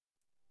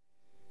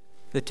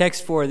The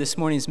text for this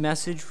morning's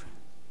message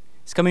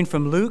is coming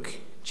from Luke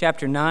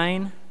chapter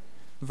 9,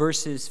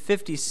 verses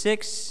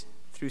 56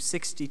 through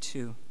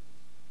 62.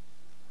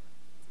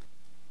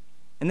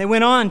 And they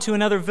went on to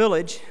another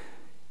village,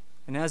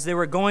 and as they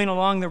were going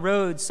along the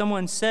road,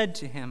 someone said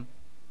to him,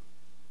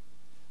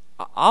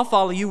 "I'll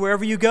follow you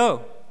wherever you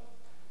go."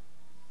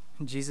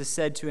 And Jesus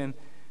said to him,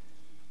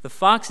 "The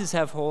foxes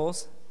have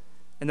holes,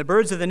 and the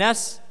birds of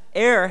the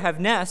air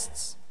have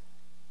nests,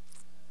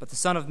 but the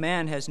Son of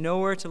Man has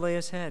nowhere to lay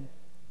his head."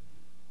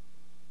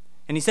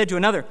 And he said to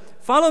another,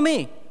 "Follow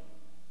me."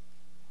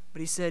 But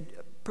he said,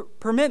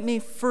 "Permit me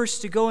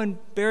first to go and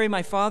bury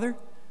my father."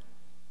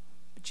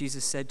 But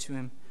Jesus said to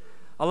him,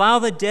 "Allow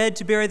the dead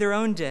to bury their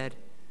own dead,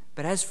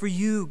 but as for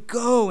you,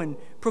 go and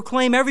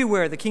proclaim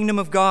everywhere the kingdom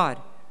of God."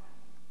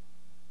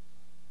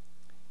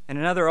 And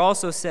another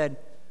also said,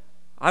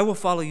 "I will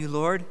follow you,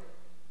 Lord,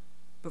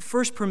 but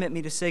first permit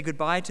me to say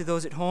goodbye to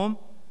those at home."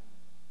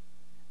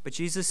 But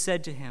Jesus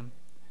said to him,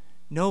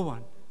 "No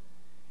one,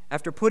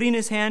 after putting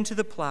his hand to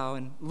the plow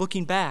and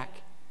looking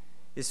back,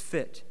 is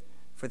fit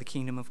for the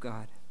kingdom of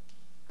God."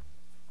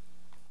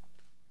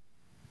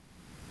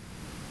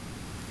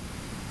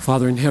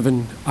 Father in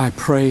heaven, I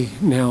pray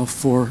now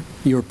for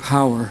your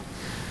power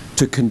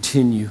to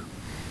continue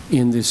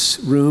in this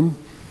room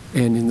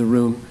and in the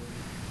room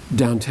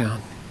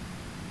downtown.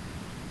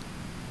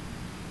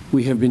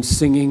 We have been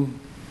singing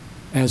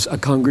as a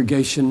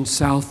congregation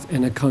south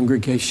and a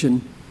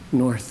congregation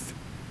north,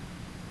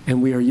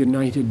 and we are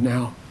united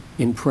now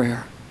in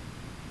prayer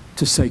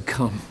to say,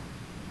 "Come,"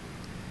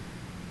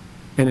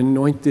 and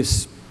anoint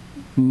this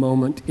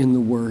moment in the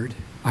Word,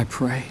 I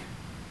pray.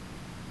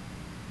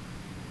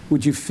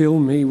 Would you fill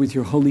me with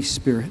your Holy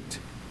Spirit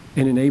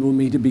and enable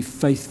me to be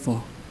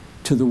faithful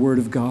to the Word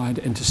of God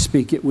and to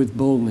speak it with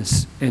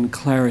boldness and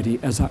clarity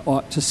as I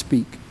ought to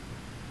speak.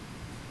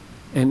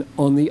 And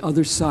on the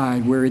other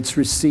side, where it's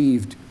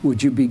received,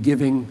 would you be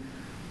giving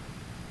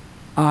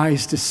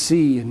eyes to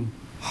see and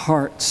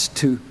hearts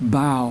to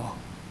bow,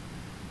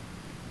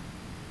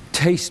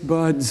 taste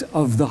buds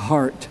of the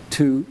heart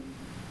to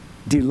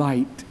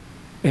delight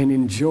and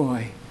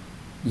enjoy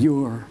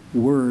your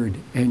word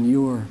and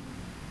your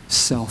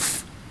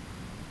self.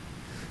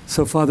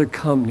 So, Father,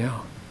 come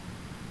now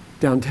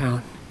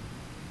downtown.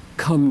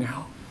 Come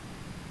now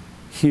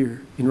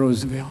here in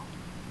Roseville.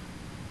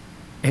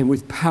 And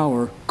with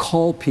power,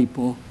 call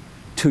people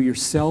to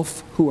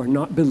yourself who are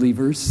not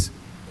believers,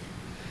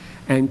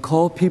 and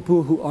call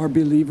people who are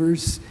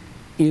believers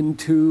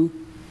into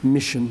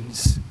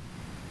missions.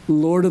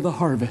 Lord of the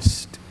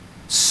harvest,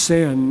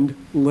 send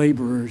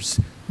laborers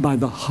by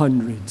the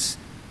hundreds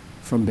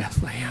from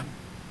Bethlehem,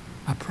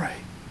 I pray.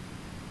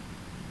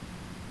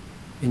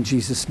 In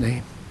Jesus'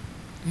 name,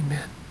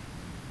 amen.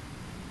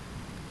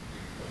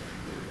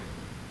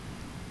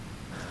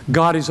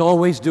 God is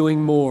always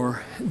doing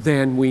more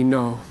than we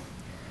know.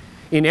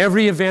 In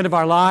every event of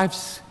our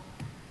lives,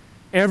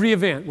 every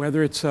event,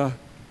 whether it's a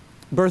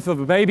birth of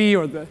a baby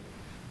or the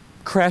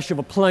crash of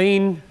a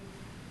plane,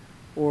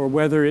 or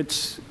whether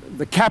it's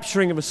the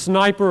capturing of a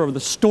sniper or the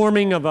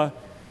storming of a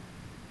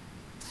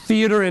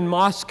theater in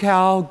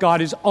Moscow, God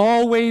is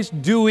always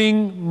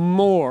doing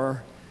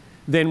more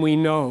than we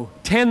know.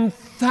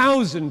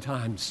 10,000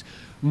 times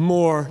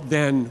more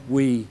than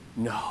we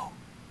know.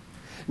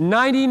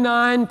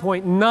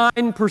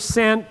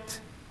 99.9%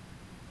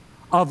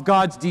 of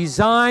God's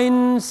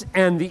designs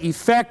and the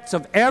effects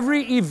of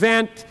every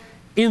event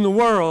in the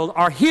world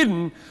are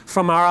hidden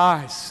from our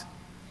eyes.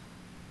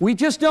 We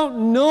just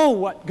don't know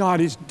what God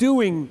is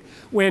doing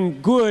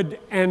when good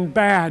and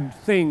bad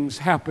things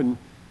happen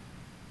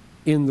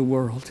in the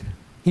world.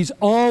 He's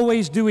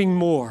always doing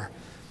more.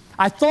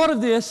 I thought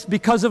of this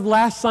because of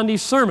last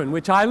Sunday's sermon,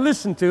 which I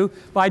listened to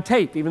by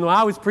tape. Even though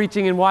I was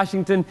preaching in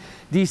Washington,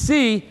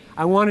 D.C.,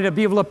 I wanted to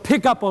be able to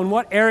pick up on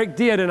what Eric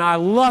did, and I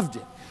loved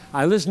it.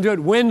 I listened to it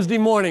Wednesday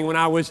morning when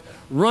I was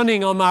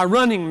running on my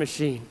running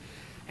machine.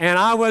 And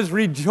I was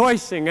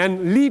rejoicing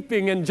and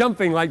leaping and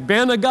jumping like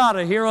Ben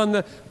Agata here on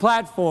the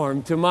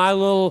platform to my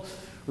little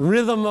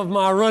rhythm of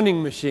my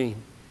running machine.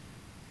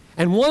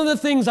 And one of the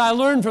things I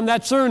learned from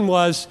that sermon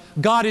was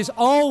God is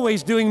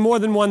always doing more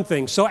than one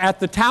thing. So at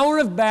the Tower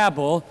of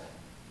Babel,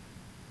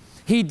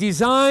 He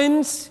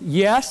designs,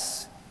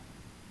 yes,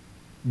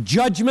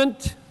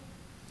 judgment,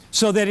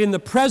 so that in the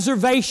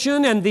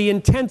preservation and the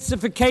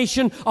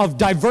intensification of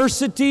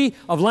diversity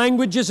of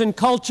languages and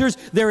cultures,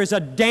 there is a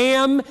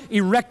dam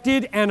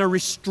erected and a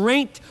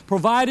restraint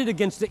provided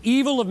against the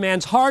evil of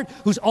man's heart,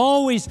 who's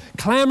always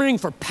clamoring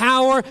for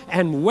power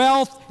and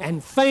wealth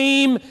and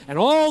fame, and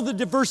all the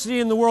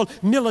diversity in the world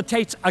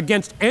militates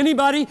against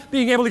anybody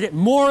being able to get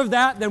more of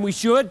that than we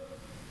should.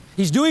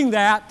 He's doing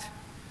that,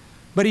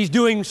 but He's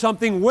doing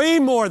something way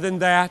more than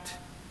that.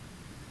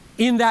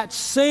 In that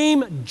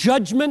same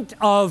judgment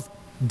of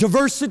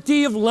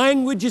diversity of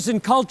languages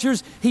and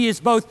cultures, He is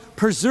both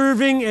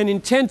preserving and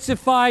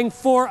intensifying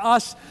for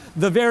us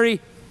the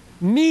very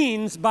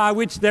means by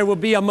which there will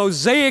be a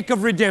mosaic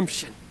of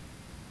redemption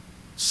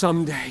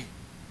someday.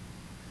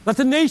 Let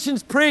the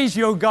nations praise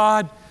you, O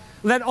God.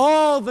 Let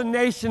all the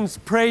nations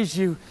praise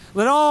you.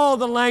 Let all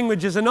the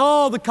languages and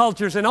all the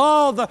cultures and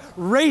all the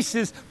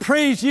races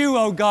praise you,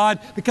 O God,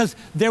 because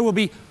there will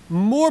be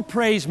more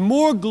praise,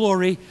 more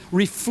glory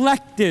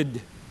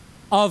reflected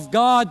of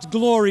God's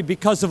glory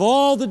because of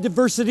all the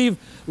diversity of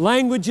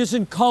languages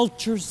and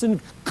cultures and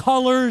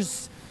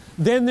colors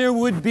than there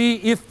would be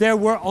if there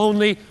were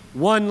only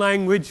one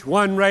language,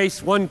 one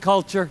race, one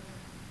culture.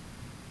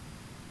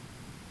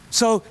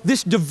 So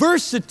this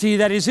diversity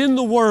that is in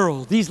the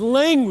world, these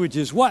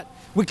languages, what?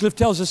 Wycliffe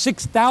tells us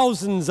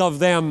 6,000 of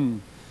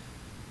them,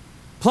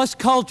 plus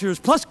cultures,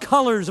 plus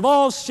colors of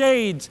all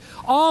shades.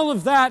 All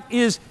of that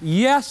is,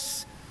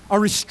 yes, a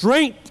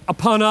restraint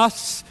upon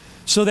us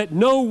so that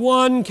no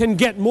one can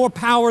get more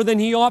power than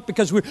he ought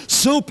because we're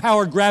so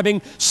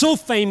power-grabbing, so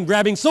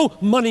fame-grabbing, so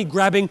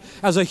money-grabbing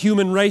as a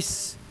human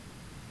race.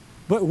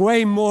 But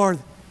way more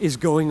is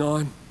going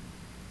on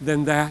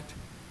than that.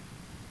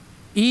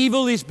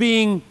 Evil is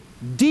being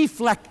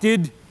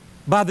deflected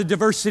by the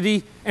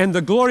diversity, and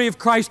the glory of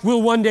Christ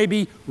will one day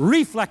be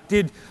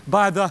reflected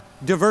by the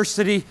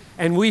diversity,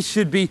 and we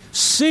should be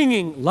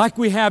singing like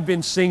we have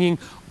been singing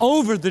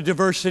over the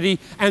diversity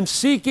and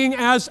seeking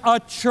as a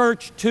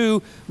church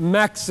to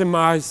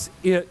maximize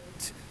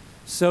it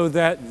so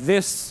that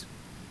this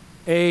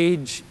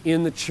age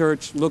in the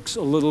church looks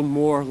a little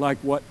more like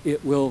what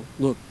it will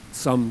look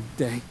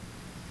someday.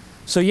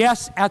 So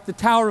yes, at the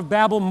Tower of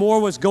Babel,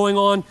 more was going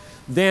on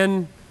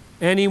than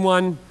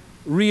anyone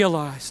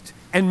realized.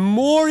 And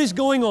more is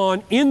going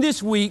on in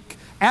this week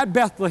at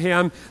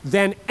Bethlehem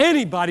than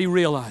anybody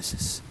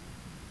realizes.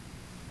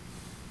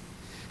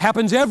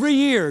 Happens every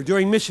year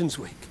during Missions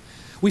Week.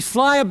 We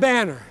fly a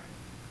banner.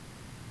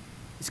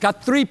 It's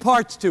got 3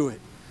 parts to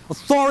it: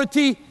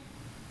 authority,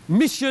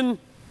 mission,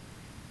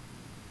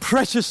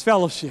 precious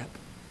fellowship.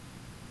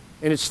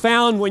 And it's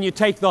found when you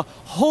take the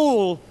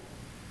whole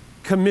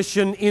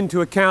commission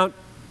into account.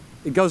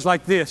 It goes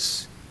like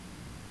this: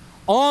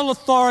 all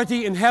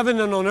authority in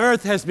heaven and on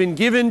earth has been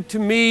given to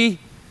me.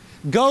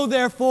 Go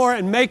therefore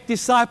and make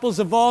disciples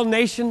of all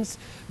nations,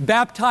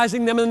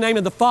 baptizing them in the name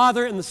of the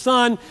Father and the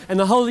Son and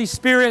the Holy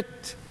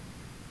Spirit,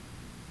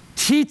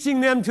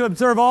 teaching them to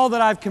observe all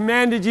that I've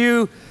commanded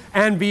you,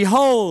 and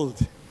behold,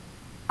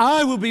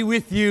 I will be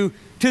with you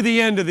to the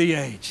end of the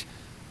age.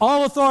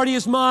 All authority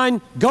is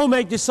mine. Go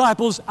make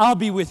disciples. I'll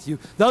be with you.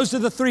 Those are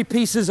the 3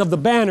 pieces of the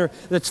banner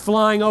that's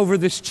flying over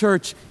this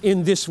church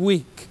in this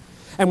week.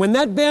 And when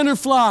that banner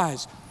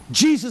flies,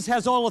 Jesus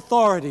has all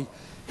authority.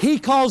 He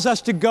calls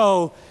us to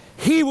go.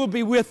 He will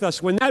be with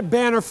us. When that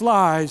banner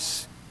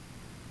flies,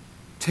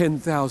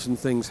 10,000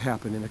 things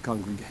happen in a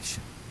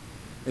congregation.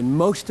 And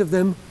most of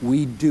them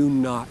we do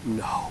not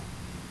know.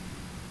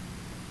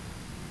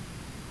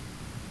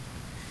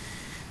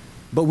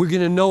 But we're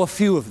going to know a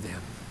few of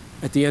them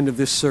at the end of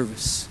this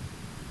service.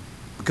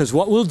 Because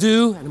what we'll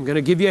do, and I'm going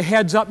to give you a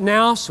heads up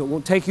now so it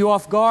won't take you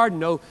off guard,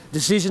 no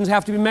decisions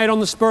have to be made on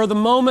the spur of the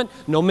moment,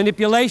 no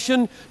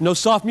manipulation, no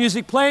soft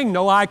music playing,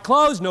 no eye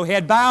closed, no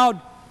head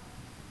bowed.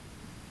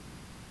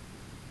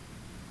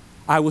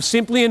 I will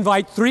simply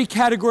invite 3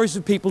 categories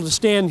of people to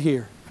stand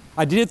here.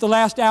 I did it the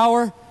last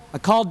hour. I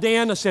called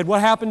Dan. I said,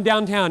 what happened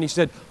downtown? He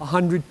said,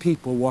 100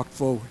 people walked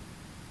forward.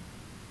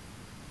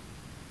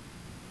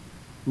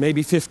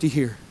 Maybe 50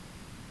 here.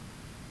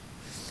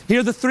 Here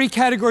are the 3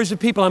 categories of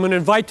people I'm going to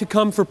invite to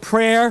come for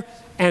prayer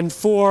and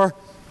for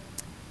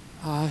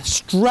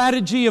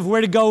strategy of where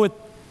to go with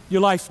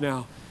your life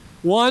now.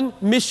 1,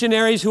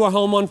 missionaries who are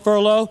home on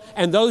furlough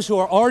and those who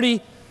are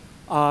already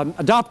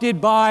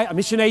adopted by a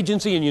mission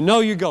agency and you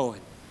know you're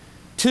going.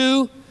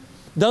 2,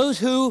 those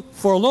who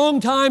for a long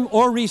time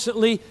or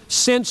recently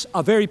sense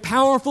a very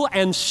powerful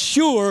and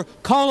sure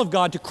call of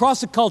God to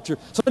cross a culture.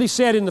 Somebody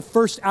said in the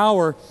first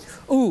hour,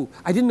 ooh,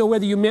 I didn't know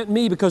whether you meant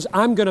me because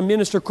I'm going to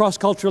minister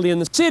cross-culturally in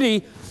the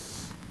city.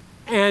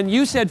 And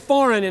you said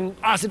foreign, and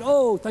I said,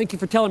 oh, thank you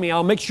for telling me.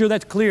 I'll make sure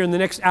that's clear in the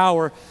next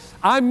hour.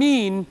 I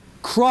mean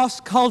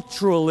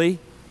cross-culturally,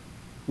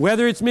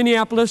 whether it's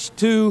Minneapolis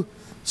to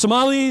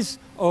Somalis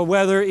or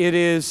whether it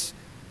is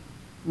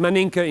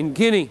Maninka in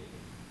Guinea.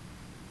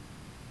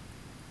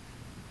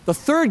 The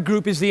third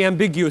group is the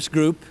ambiguous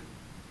group.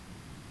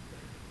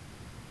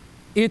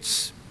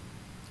 It's,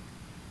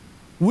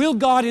 will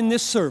God in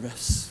this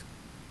service,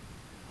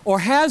 or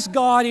has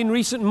God in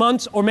recent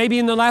months, or maybe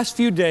in the last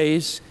few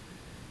days,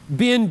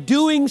 been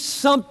doing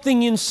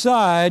something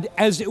inside,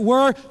 as it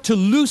were, to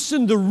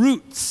loosen the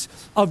roots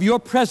of your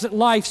present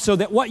life so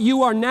that what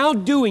you are now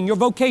doing, your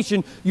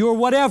vocation, your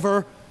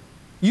whatever,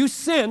 you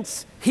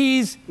sense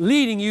He's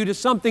leading you to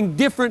something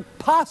different,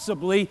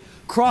 possibly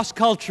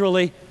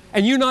cross-culturally,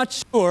 and you're not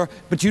sure,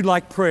 but you'd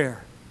like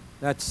prayer.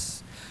 And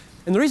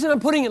the reason I'm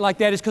putting it like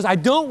that is because I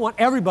don't want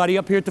everybody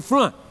up here at the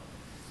front.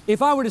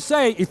 If I were to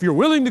say, if you're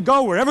willing to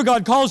go wherever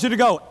God calls you to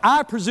go,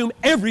 I presume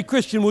every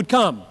Christian would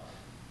come,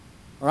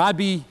 or I'd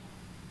be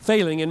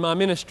failing in my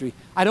ministry.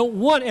 I don't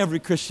want every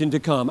Christian to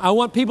come. I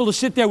want people to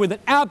sit there with an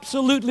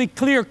absolutely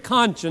clear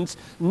conscience,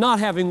 not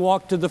having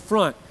walked to the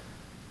front.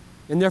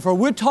 And therefore,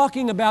 we're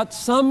talking about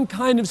some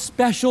kind of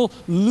special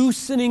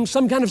loosening,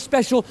 some kind of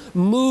special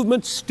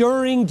movement,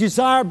 stirring,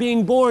 desire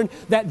being born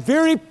that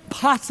very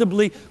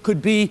possibly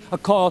could be a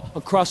call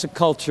across a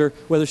culture,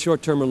 whether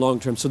short-term or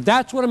long-term. So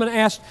that's what I'm going to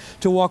ask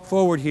to walk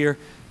forward here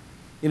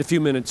in a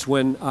few minutes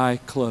when I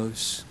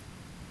close.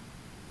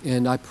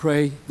 And I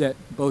pray that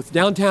both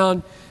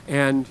downtown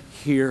and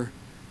here,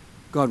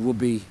 God will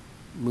be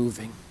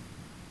moving.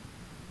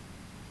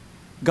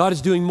 God is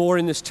doing more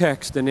in this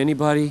text than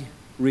anybody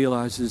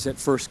realizes at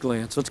first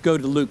glance. Let's go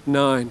to Luke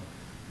 9.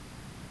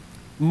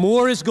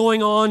 More is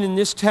going on in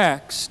this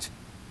text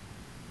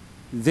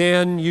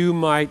than you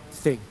might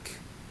think.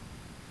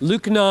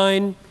 Luke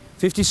 9,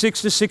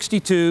 56 to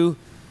 62,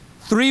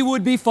 3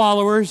 would-be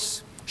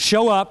followers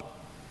show up.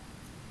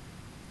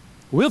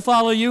 We'll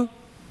follow you.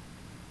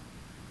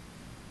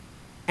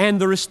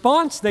 And the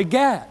response they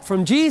get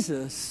from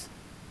Jesus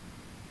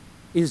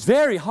is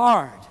very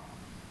hard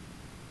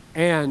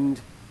and,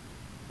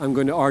 I'm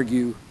going to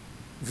argue,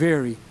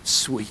 very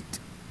sweet.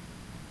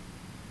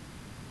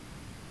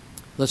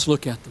 Let's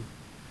look at them.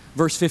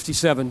 Verse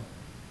 57.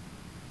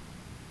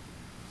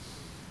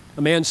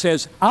 A man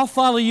says, I'll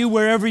follow you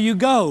wherever you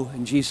go.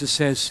 And Jesus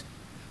says,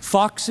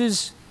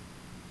 foxes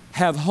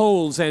have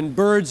holes and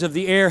birds of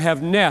the air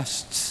have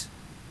nests,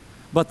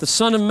 but the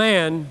Son of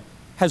Man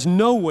has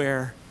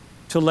nowhere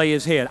to lay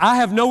his head. I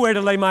have nowhere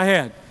to lay my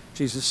head,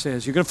 Jesus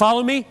says. You're going to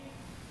follow me?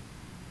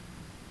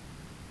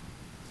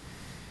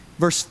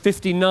 Verse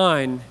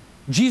 59,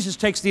 Jesus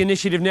takes the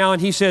initiative now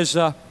and he says,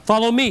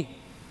 follow me.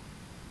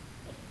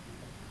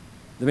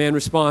 The man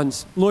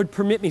responds, Lord,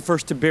 permit me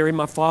first to bury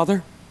my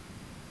father.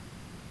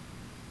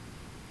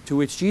 To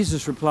which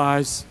Jesus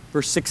replies,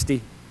 verse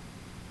 60,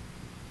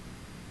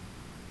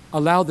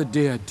 allow the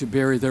dead to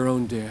bury their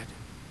own dead.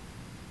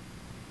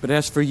 But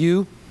as for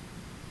you,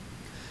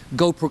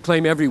 go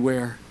proclaim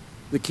everywhere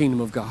the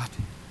kingdom of God.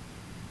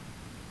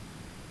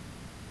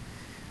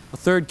 A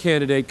third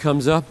candidate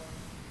comes up,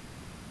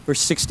 verse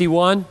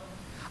 61.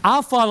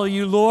 I'll follow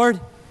you, Lord,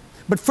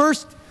 but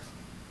first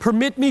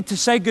permit me to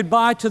say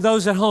goodbye to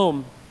those at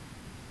home.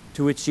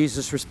 To which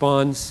Jesus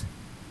responds,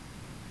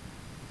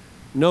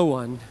 no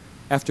one,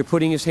 after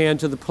putting his hand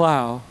to the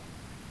plow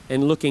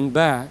and looking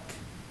back,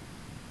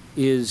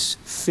 is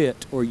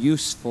fit or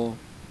useful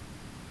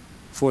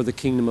for the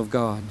kingdom of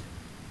God.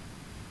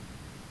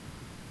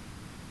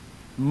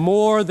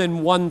 More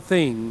than one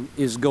thing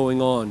is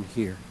going on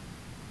here.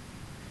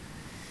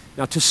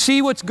 Now, to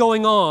see what's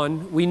going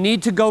on, we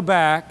need to go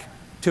back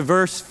to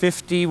verse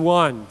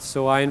 51.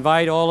 So I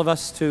invite all of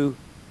us to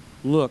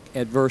look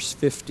at verse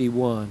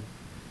 51.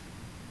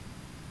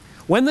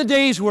 When the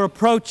days were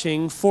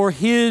approaching for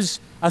his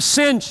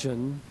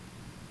ascension,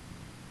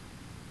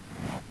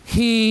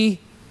 he,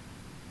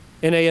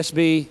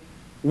 NASB,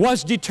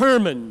 was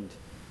determined.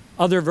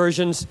 Other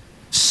versions,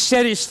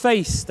 set his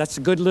face. That's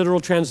a good literal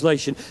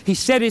translation. He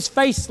set his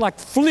face like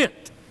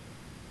flint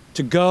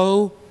to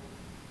go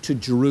to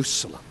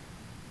Jerusalem.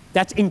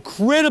 That's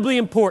incredibly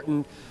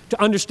important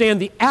to understand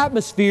the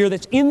atmosphere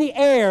that's in the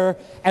air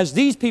as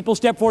these people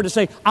step forward to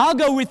say, I'll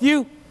go with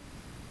you.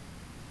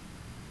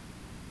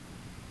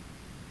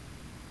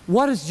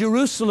 What does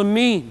Jerusalem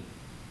mean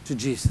to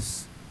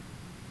Jesus?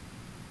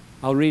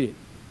 I'll read it.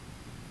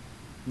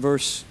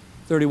 Verse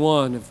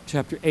 31 of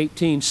chapter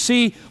 18.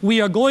 See, we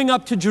are going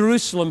up to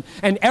Jerusalem,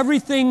 and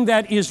everything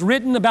that is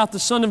written about the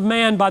Son of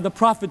Man by the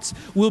prophets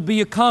will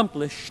be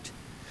accomplished.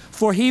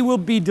 For he will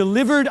be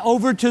delivered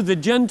over to the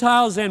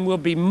Gentiles and will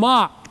be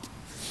mocked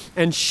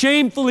and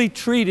shamefully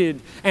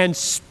treated and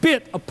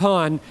spit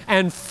upon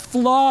and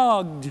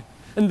flogged,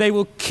 and they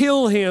will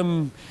kill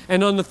him,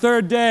 and on the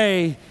third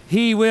day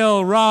he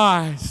will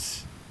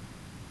rise.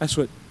 That's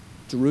what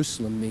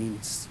Jerusalem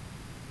means.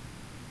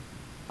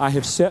 I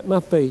have set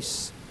my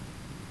face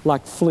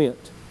like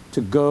flint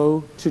to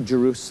go to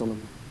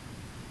Jerusalem.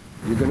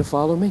 You're going to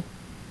follow me?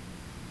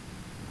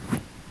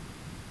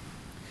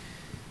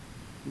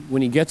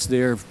 When he gets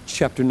there,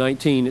 chapter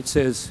 19, it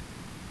says,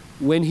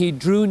 when he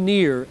drew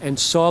near and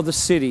saw the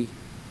city,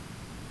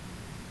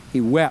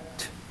 he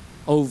wept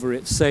over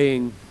it,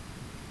 saying,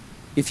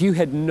 if you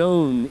had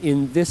known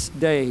in this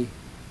day,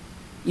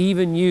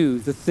 even you,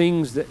 the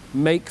things that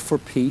make for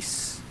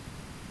peace,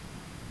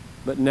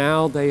 but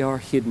now they are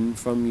hidden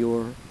from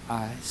your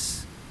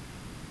eyes.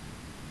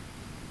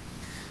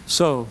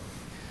 So,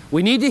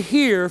 we need to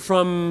hear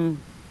from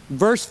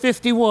verse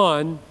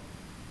 51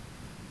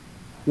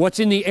 what's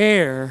in the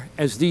air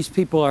as these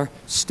people are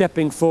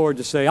stepping forward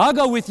to say, I'll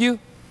go with you.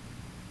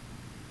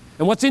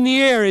 And what's in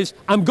the air is,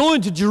 I'm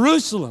going to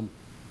Jerusalem.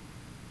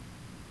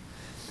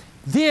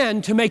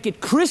 Then, to make it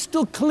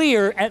crystal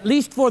clear, at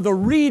least for the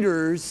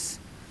readers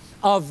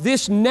of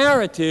this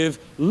narrative,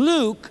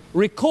 Luke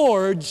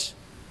records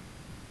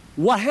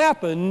what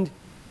happened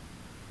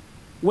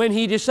when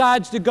he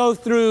decides to go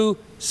through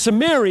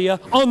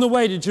Samaria on the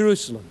way to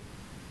Jerusalem.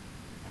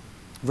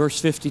 Verse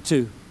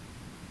 52.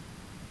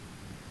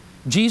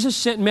 Jesus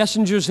sent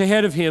messengers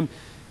ahead of him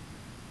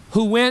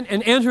who went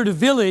and entered a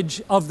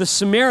village of the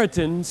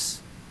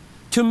Samaritans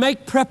to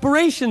make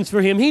preparations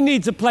for him. He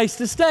needs a place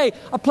to stay,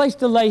 a place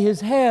to lay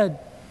his head.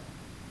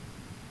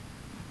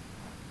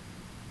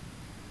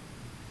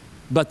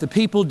 But the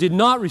people did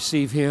not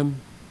receive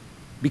him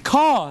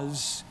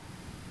because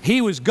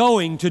he was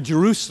going to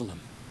Jerusalem.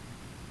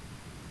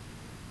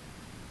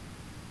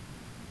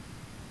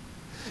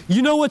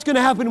 You know what's going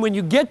to happen when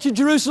you get to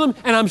Jerusalem,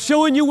 and I'm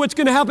showing you what's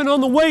going to happen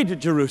on the way to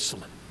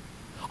Jerusalem.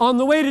 On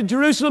the way to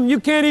Jerusalem, you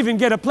can't even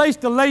get a place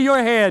to lay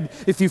your head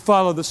if you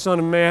follow the Son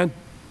of Man.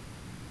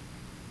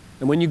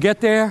 And when you get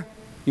there,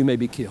 you may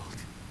be killed.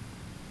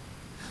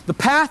 The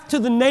path to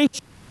the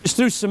nation is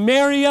through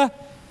Samaria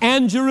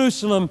and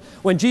Jerusalem.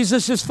 When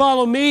Jesus says,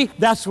 "Follow me,"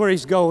 that's where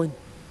he's going.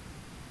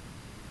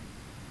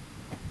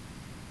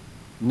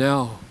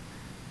 Now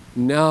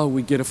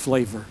we get a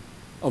flavor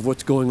of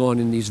what's going on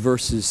in these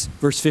verses.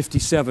 Verse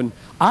 57,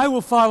 "I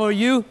will follow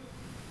you."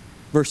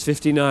 Verse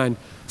 59,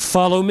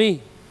 "Follow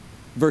me."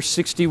 Verse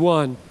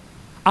 61,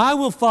 "I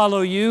will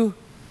follow you."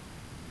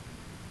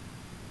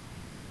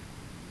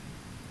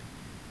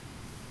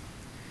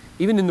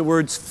 Even in the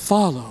words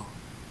 "follow"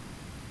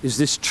 is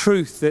this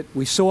truth that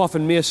we so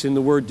often miss in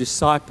the word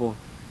disciple.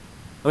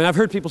 I mean, I've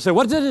heard people say,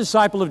 what is a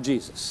disciple of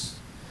Jesus?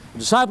 A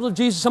disciple of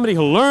Jesus, somebody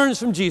who learns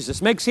from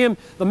Jesus, makes him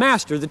the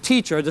master, the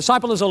teacher. A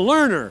disciple is a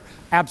learner.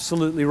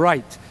 Absolutely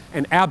right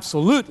and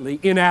absolutely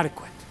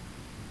inadequate.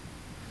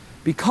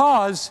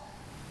 Because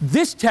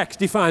this text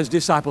defines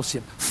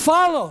discipleship.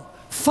 Follow,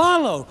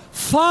 follow,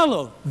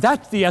 follow.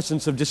 That's the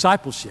essence of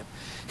discipleship.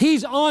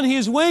 He's on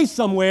his way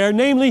somewhere,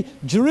 namely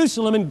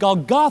Jerusalem and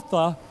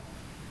Golgotha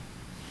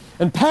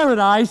and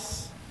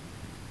paradise.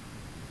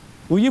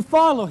 Will you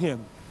follow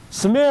him?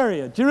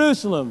 Samaria,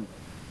 Jerusalem,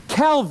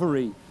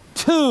 Calvary,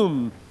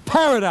 tomb,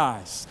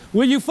 paradise.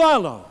 Will you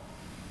follow?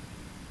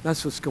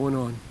 That's what's going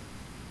on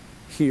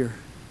here.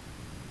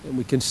 And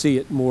we can see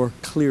it more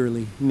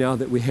clearly now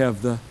that we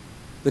have the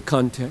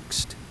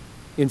context.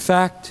 In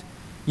fact,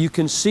 you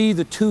can see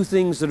the two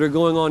things that are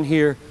going on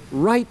here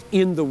right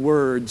in the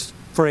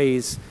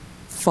phrase,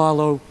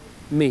 "follow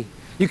me."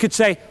 You could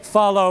say,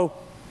 "Follow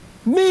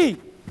me,"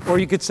 or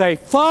you could say,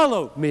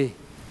 "Follow me."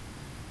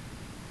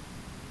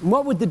 And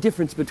what would the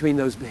difference between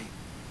those be?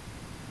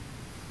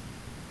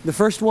 The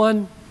first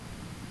one,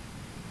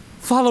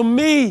 "Follow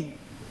me."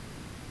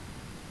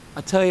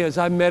 I tell you, as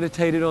I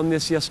meditated on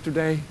this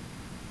yesterday,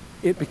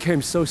 it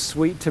became so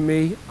sweet to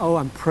me. Oh,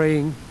 I'm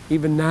praying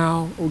even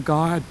now, oh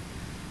God,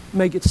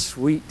 make it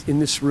sweet in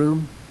this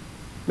room.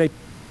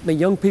 May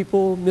young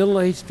people,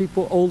 middle-aged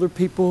people, older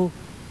people,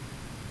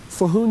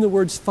 for whom the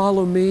words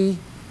 "follow me"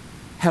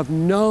 have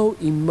no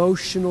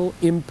emotional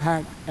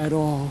impact at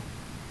all,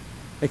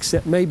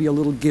 except maybe a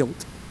little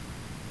guilt.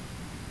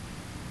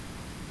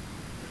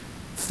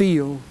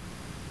 Feel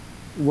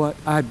what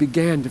I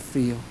began to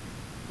feel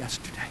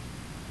yesterday.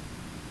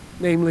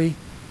 Namely,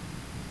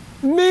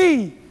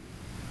 me.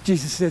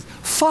 Jesus says,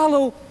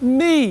 "Follow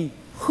me."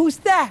 Who's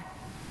that?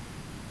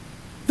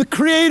 The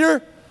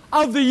creator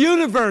of the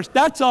universe,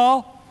 that's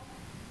all.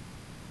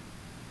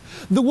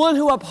 The one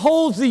who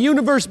upholds the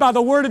universe by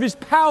the word of his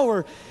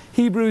power,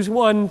 Hebrews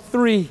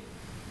 1:3.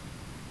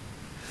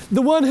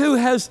 The one who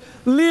has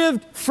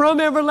lived from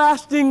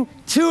everlasting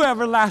to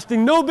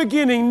everlasting, no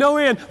beginning, no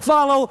end.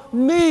 Follow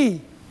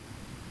me.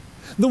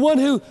 The one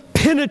who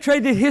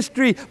penetrated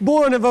history,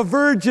 born of a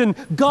virgin,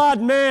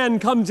 God-man,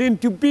 comes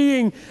into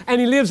being,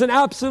 and he lives an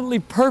absolutely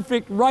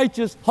perfect,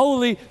 righteous,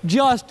 holy,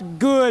 just,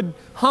 good,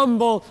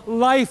 humble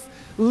life,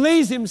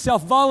 lays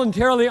himself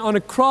voluntarily on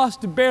a cross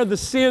to bear the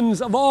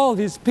sins of all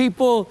his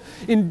people,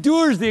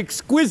 endures the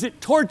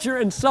exquisite torture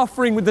and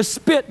suffering with the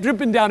spit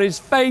dripping down his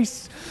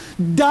face,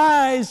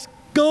 dies,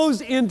 goes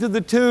into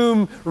the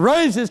tomb,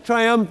 rises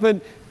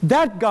triumphant.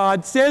 That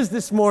God says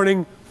this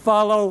morning,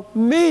 "Follow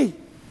me."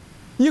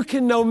 You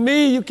can know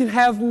me, you can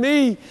have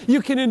me,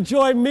 you can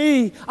enjoy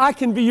me. I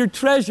can be your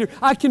treasure,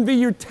 I can be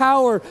your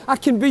tower, I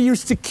can be your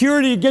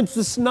security against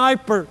the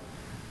sniper.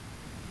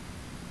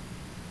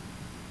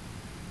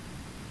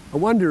 I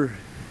wonder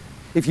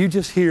if you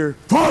just hear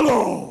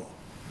 "follow"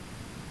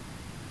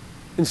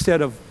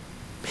 instead of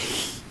 "me."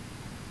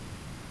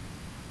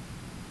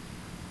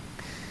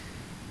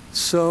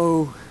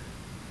 So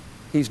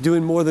he's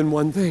doing more than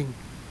one thing.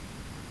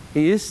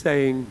 He is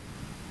saying,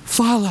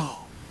 "Follow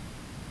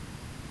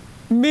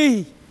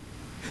me."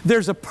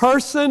 There's a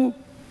person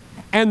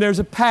and there's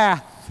a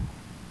path.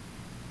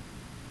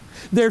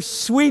 There's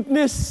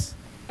sweetness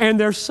and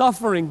there's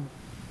suffering.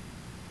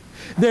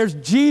 There's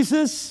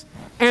Jesus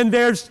and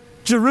there's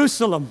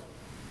Jerusalem.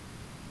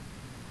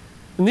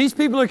 And these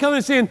people are coming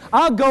and saying,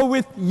 "I'll go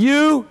with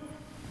you,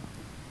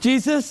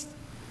 Jesus."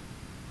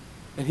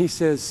 And he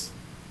says,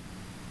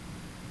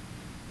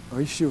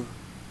 "Are you sure?"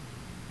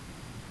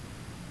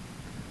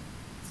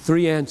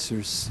 3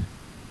 answers.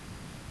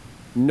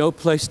 No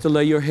place to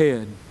lay your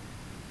head.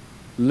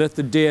 Let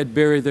the dead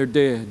bury their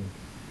dead.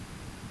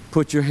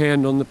 Put your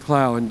hand on the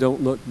plow and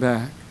don't look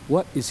back.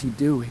 What is he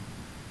doing?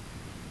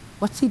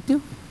 What's he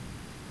doing?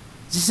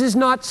 This is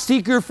not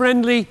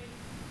seeker-friendly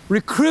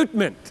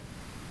recruitment.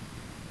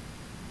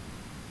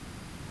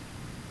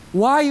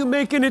 Why are you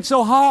making it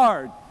so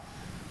hard?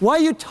 Why are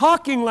you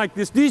talking like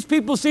this? These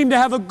people seem to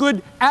have a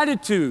good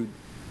attitude.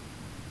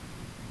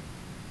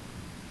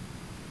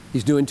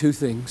 He's doing two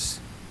things.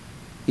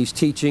 He's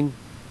teaching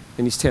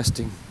and he's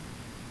testing.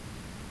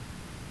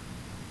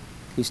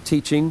 He's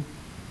teaching.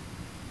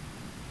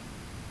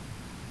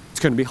 It's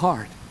going to be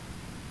hard.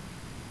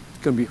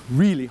 It's going to be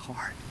really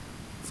hard.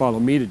 Follow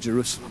me to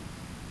Jerusalem.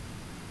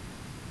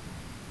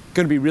 It's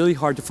going to be really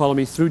hard to follow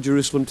me through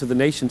Jerusalem to the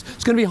nations.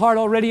 It's going to be hard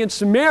already in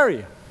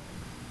Samaria.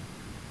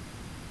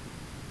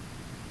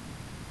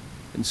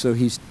 And so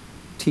he's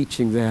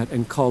teaching that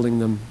and calling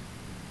them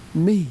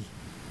me.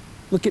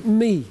 Look at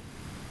me.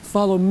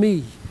 Follow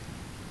me.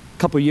 A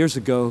couple years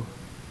ago,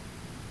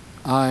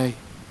 I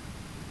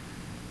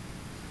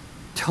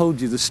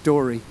told you the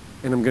story,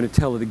 and I'm going to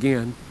tell it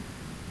again,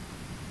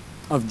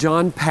 of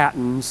John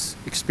Patton's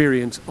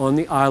experience on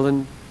the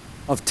island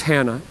of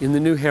Tanna in the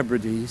New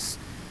Hebrides.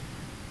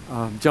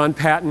 John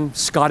Patton,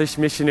 Scottish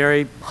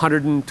missionary,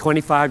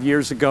 125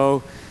 years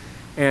ago,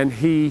 and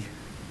he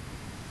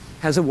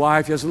has a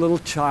wife, he has a little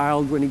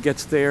child when he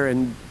gets there,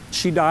 and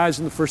she dies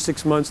in the first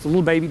 6 months. The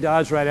little baby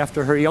dies right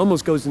after her. He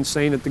almost goes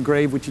insane at the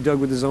grave, which he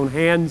dug with his own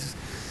hands,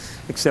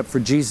 except for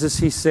Jesus,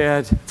 he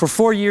said. For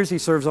 4 years, he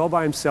serves all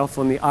by himself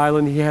on the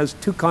island. He has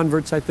 2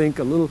 converts, I think,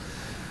 a little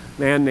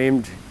man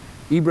named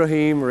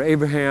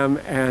Abraham,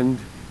 and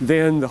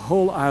then the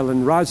whole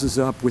island rises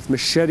up with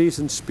machetes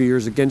and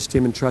spears against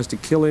him and tries to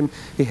kill him.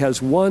 He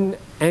has one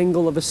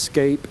angle of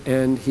escape,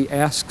 and he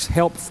asks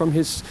help from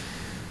his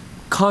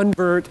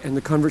convert, and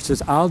the convert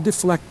says, I'll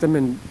deflect them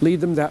and lead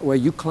them that way.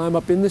 You climb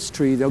up in this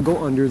tree, they'll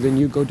go under, then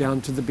you go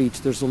down to the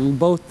beach. There's a little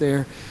boat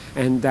there,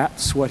 and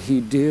that's what he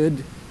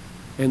did.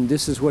 And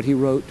this is what he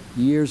wrote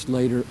years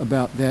later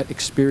about that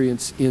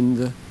experience in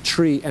the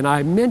tree. And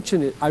I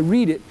mention it, I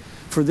read it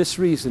for this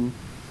reason.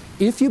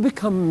 If you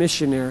become a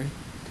missionary,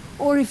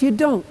 or if you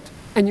don't,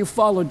 and you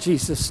follow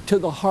Jesus to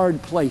the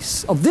hard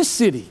place of this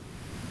city,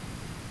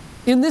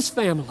 in this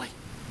family,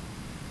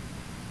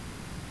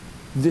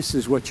 this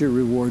is what your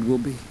reward will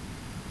be.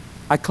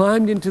 I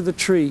climbed into the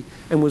tree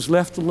and was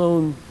left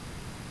alone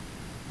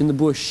in the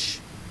bush.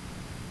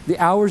 The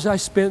hours I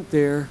spent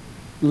there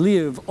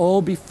live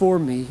all before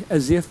me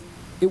as if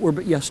it were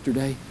but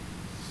yesterday.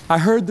 I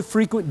heard the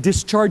frequent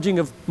discharging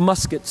of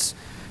muskets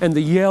and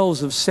the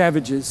yells of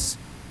savages.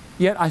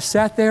 Yet I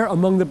sat there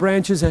among the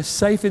branches as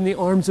safe in the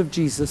arms of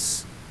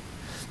Jesus.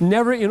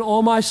 Never in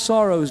all my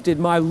sorrows did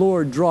my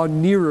Lord draw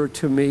nearer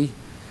to me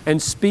and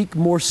speak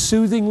more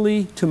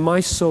soothingly to my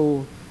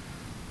soul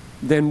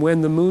than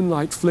when the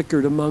moonlight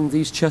flickered among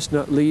these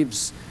chestnut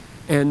leaves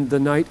and the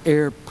night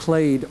air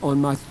played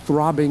on my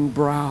throbbing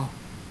brow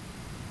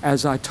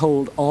as I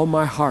told all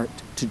my heart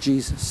to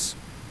Jesus.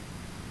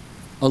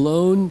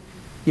 Alone,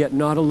 yet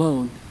not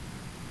alone.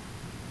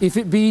 If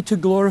it be to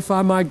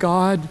glorify my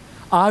God,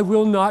 I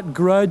will not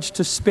grudge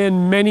to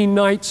spend many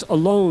nights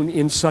alone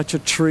in such a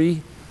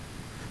tree,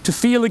 to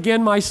feel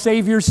again my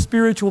Savior's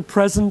spiritual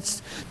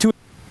presence, to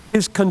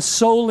His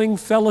consoling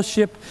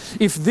fellowship.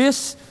 If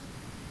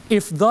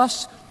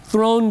thus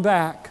thrown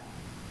back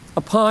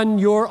upon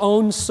your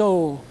own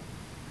soul,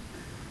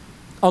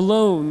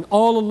 alone,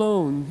 all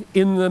alone,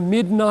 in the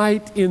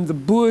midnight, in the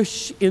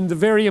bush, in the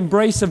very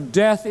embrace of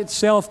death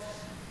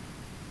itself,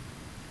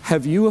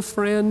 have you a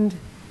friend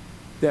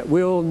that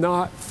will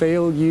not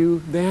fail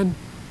you then?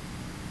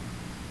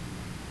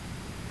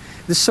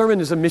 This sermon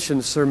is a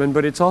mission sermon,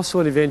 but it's also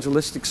an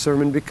evangelistic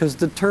sermon because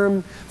the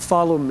term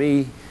follow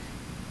me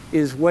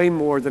is way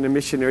more than a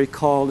missionary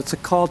call. It's a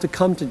call to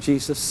come to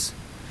Jesus.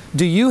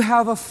 Do you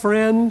have a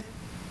friend?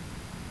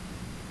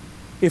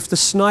 If the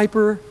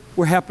sniper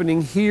were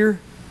happening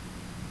here,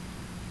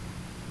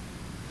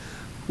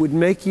 would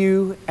make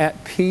you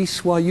at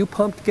peace while you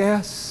pumped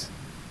gas?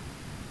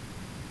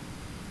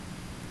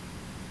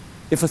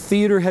 If a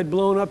theater had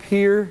blown up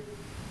here,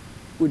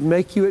 would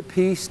make you at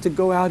peace to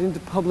go out into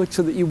public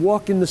so that you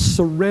walk in the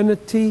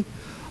serenity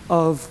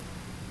of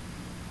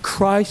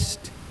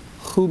Christ,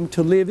 whom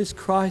to live is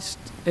Christ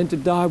and to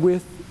die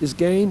with is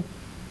gain?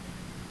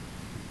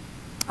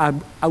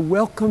 I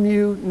welcome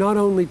you not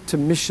only to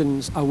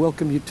missions, I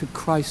welcome you to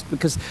Christ,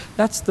 because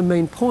that's the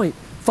main point.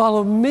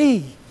 Follow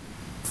me.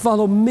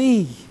 Follow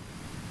me.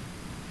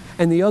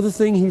 And the other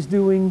thing He's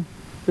doing,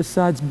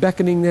 besides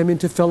beckoning them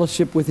into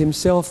fellowship with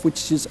Himself,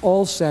 which is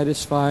all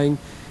satisfying,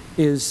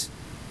 is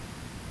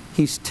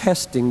He's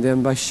testing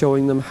them by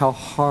showing them how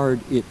hard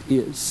it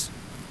is.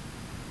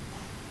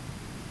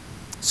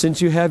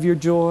 Since you have your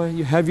joy,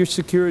 you have your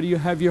security, you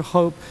have your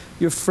hope,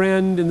 your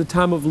friend in the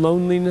time of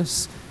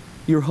loneliness,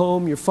 your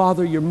home, your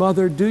father, your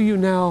mother, do you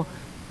now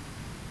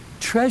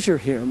treasure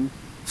Him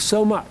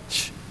so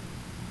much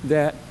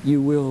that you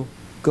will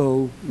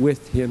go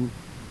with Him?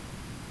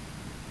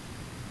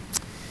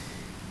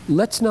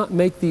 Let's not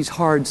make these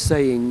hard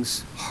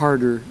sayings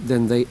harder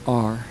than they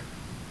are.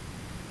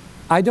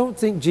 I don't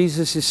think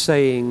Jesus is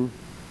saying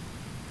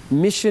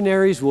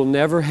missionaries will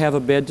never have a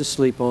bed to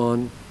sleep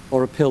on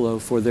or a pillow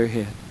for their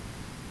head.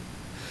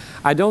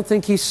 I don't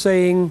think He's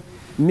saying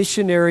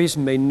missionaries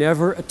may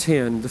never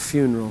attend the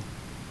funeral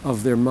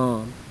of their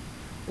mom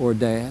or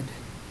dad.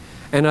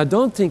 And I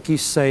don't think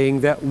he's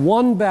saying that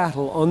one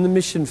battle on the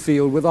mission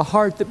field with a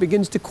heart that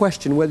begins to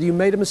question whether you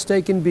made a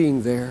mistake in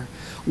being there,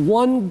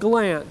 one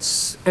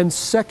glance and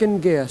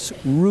second guess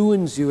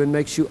ruins you and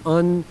makes you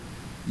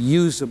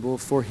unusable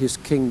for His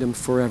kingdom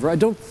forever. I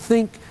don't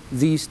think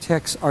these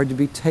texts are to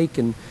be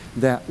taken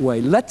that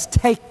way. Let's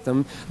take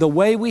them the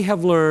way we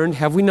have learned,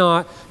 have we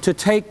not, to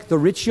take the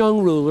rich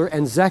young ruler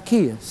and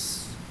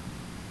Zacchaeus.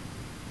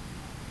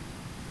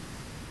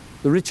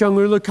 The rich young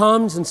ruler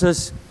comes and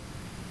says,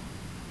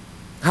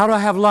 how do I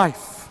have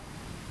life?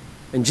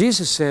 And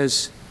Jesus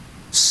says,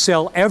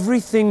 sell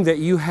everything that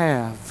you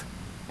have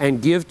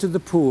and give to the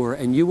poor,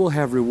 and you will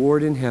have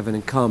reward in heaven.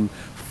 And come,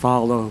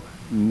 follow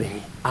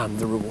me. I'm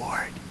the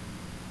reward.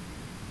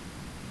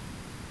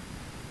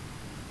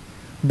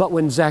 But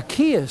when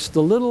Zacchaeus,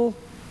 the little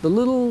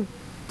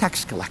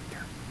tax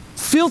collector,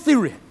 filthy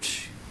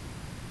rich,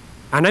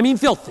 and I mean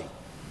filthy,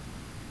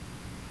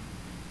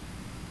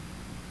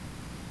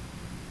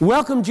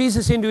 welcomed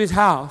Jesus into his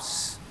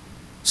house,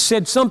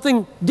 said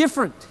something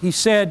different. He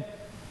said,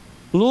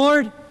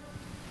 Lord,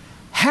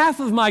 half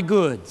of my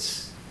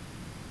goods.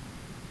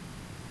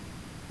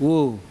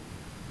 Whoa.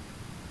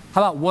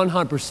 How about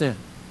 100%?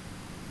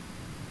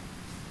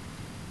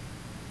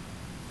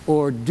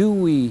 Or do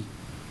we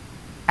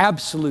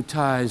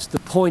absolutize the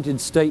pointed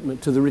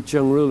statement to the rich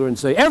young ruler and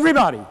say,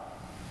 everybody,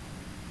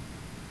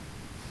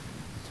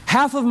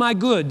 half of my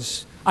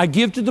goods I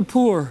give to the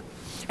poor,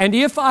 and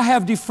if I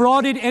have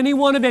defrauded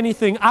anyone of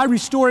anything, I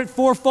restore it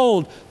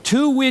fourfold.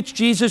 To which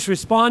Jesus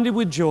responded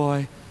with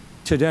joy,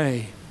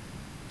 today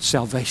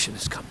salvation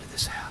has come to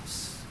this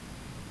house.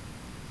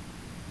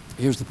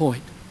 Here's the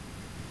point.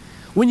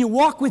 When you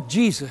walk with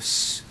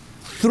Jesus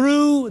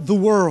through the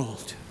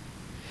world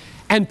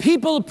and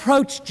people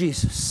approach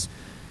Jesus,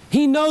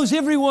 He knows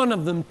every one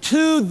of them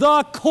to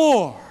the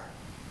core.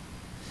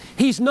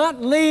 He's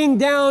not laying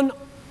down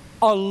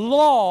a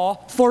law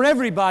for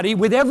everybody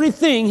with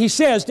everything He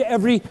says to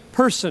every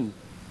person.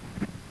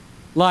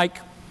 Like,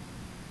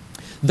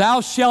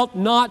 thou shalt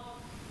not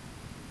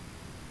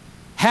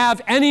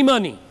have any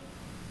money,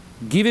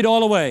 give it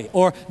all away.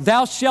 Or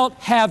thou shalt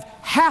have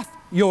half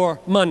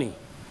your money.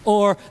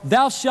 Or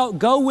thou shalt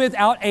go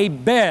without a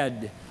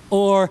bed.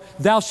 Or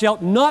thou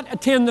shalt not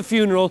attend the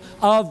funeral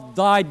of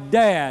thy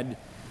dad.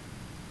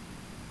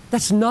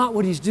 That's not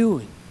what He's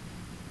doing.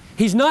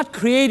 He's not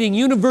creating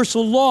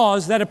universal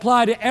laws that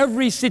apply to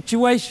every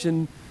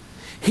situation.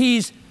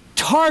 He's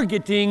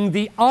targeting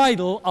the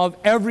idol of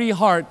every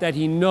heart that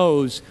He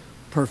knows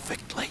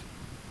perfectly.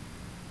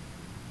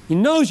 He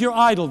knows your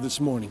idol this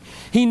morning.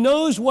 He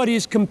knows what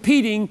is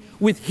competing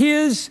with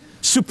His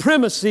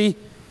supremacy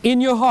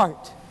in your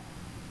heart.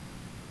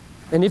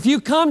 And if you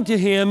come to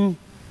Him,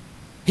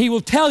 He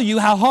will tell you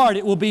how hard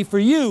it will be for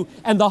you.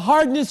 And the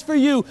hardness for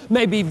you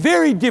may be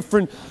very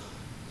different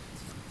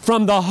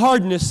from the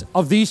hardness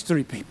of these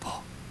three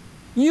people.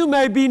 You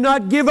may be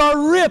not give a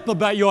rip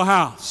about your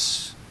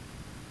house.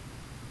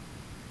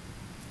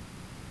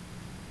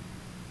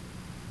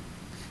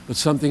 But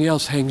something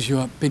else hangs you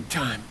up big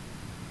time.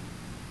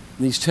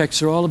 These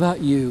texts are all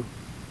about you,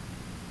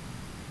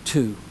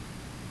 too.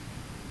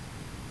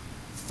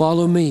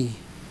 Follow me.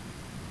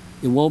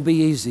 It won't be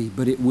easy,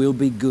 but it will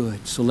be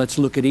good. So let's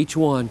look at each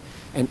one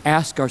and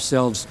ask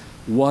ourselves,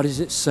 what is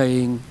it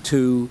saying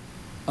to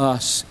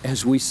us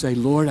as we say,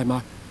 Lord, am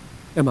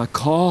I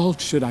called?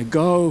 Should I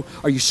go?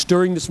 Are you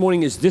stirring this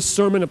morning? Is this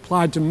sermon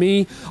applied to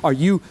me? Are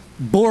you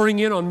boring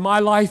in on my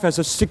life as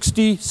a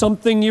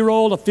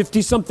 60-something-year-old, a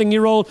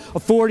 50-something-year-old, a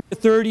 40, a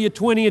 30, a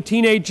 20, a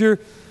teenager?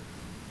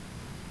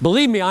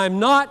 Believe me, I'm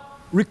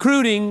not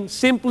recruiting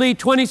simply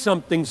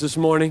 20-somethings this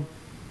morning.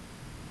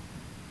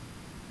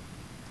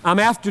 I'm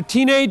after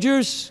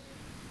teenagers.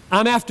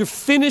 I'm after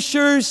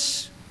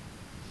finishers,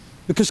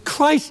 because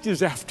Christ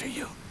is after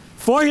you.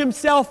 For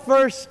Himself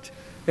first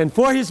and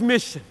for His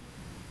mission.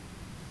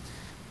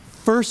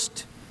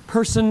 First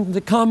person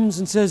that comes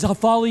and says, I'll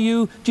follow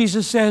you,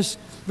 Jesus says,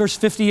 verse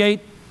 58,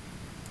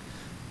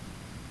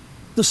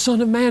 the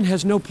Son of Man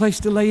has no place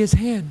to lay His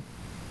head.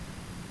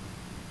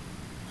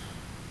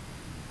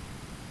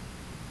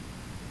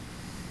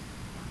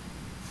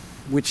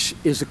 Which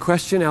is a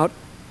question out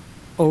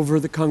over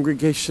the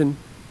congregation.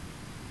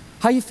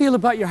 How you feel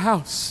about your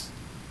house?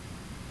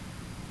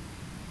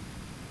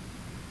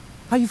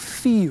 How you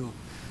feel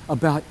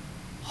about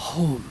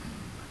home?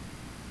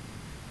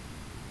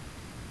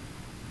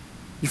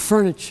 Your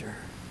furniture,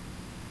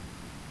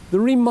 the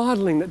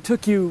remodeling that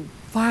took you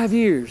 5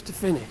 years to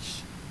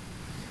finish,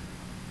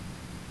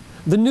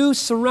 the new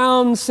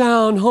surround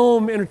sound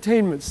home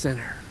entertainment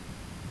center,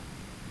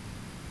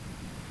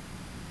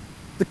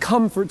 the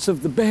comforts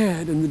of the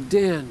bed and the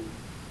den,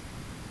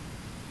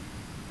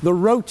 the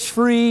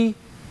roach-free,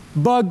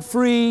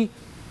 bug-free,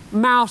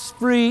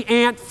 mouse-free,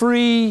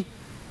 ant-free,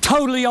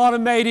 totally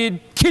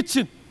automated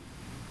kitchen.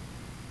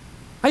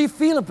 How you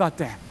feel about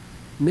that?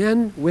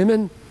 Men,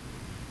 women,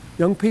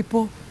 young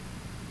people?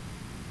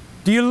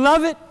 Do you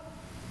love it?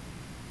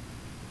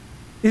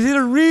 Is it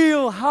a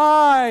real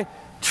high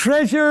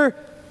treasure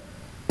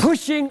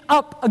pushing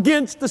up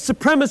against the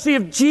supremacy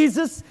of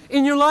Jesus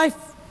in your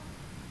life?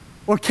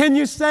 Or can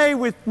you say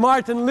with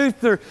Martin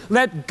Luther,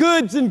 let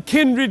goods and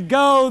kindred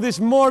go, this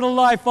mortal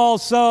life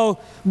also,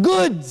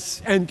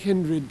 goods and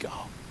kindred go?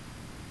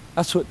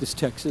 That's what this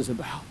text is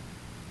about.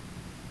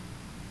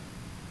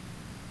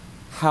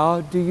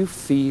 How do you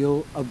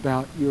feel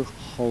about your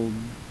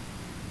home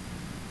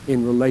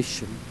in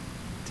relation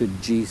to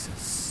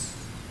Jesus?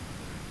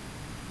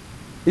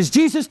 Is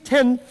Jesus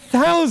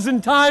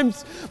 10,000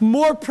 times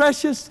more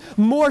precious,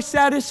 more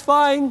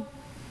satisfying?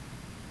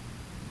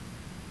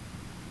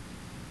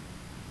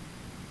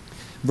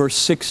 Verse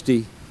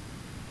 60,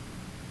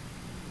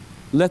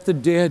 let the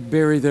dead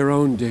bury their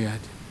own dead.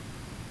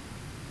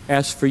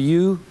 As for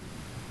you,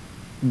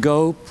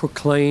 go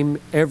proclaim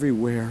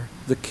everywhere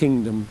the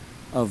kingdom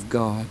of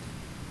God.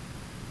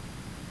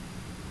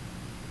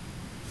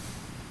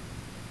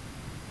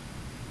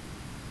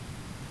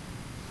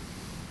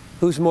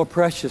 Who's more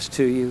precious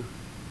to you?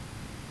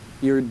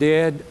 Your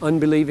dead,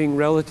 unbelieving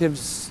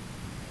relatives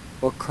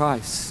or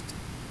Christ?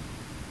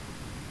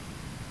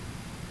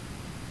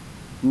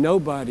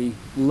 Nobody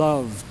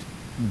loved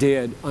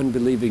dead,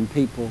 unbelieving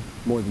people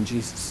more than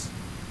Jesus.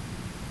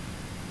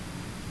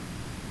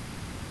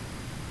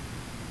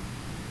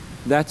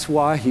 That's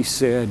why he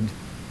said,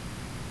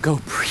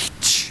 go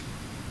preach.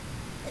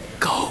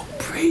 Go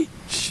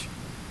preach.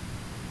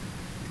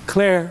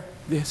 Declare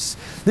this.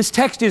 This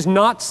text is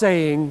not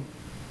saying,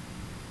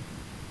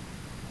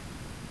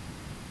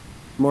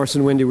 Morris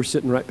and Wendy were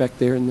sitting right back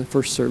there in the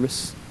first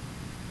service.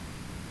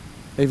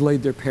 They've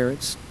laid their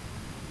parents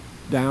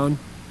down.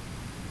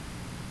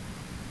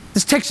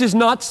 This text is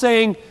not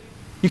saying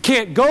you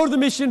can't go to the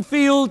mission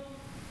field.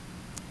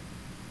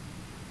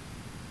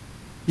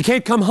 You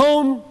can't come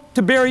home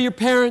to bury your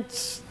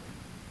parents.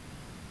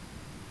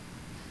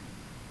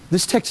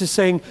 This text is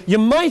saying you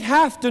might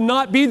have to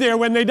not be there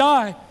when they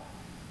die.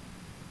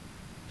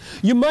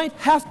 You might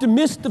have to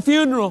miss the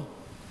funeral.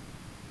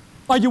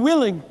 Are you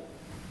willing?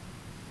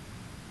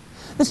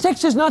 This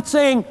text is not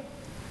saying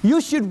you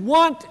should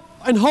want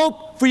and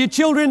hope for your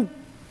children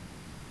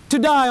to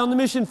die on the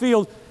mission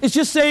field. It's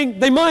just saying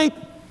they might.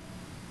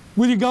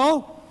 Will you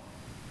go?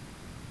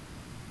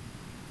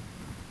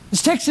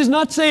 This text is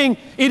not saying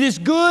it is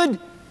good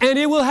and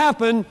it will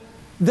happen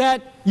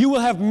that you will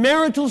have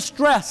marital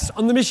stress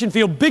on the mission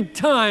field big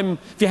time.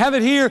 If you have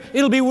it here,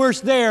 it'll be worse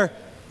there.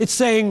 It's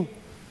saying,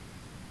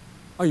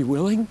 are you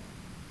willing?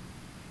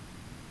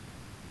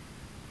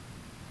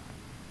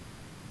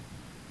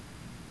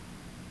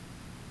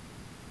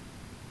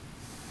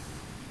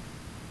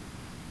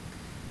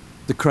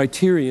 The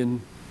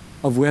criterion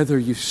of whether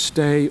you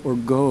stay or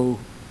go,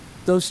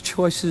 those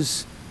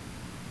choices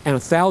and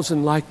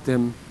 1,000 like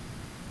them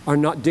are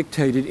not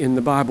dictated in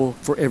the Bible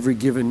for every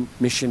given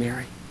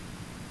missionary.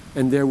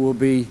 And there will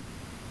be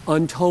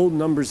untold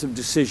numbers of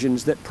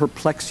decisions that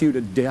perplex you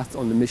to death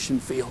on the mission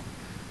field.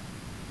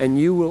 And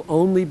you will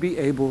only be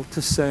able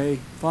to say,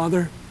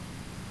 Father,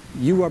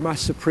 you are my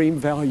supreme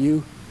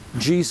value.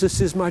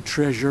 Jesus is my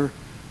treasure.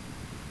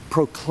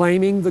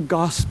 Proclaiming the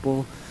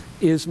gospel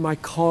is my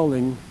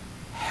calling.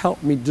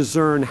 Help me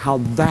discern how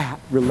that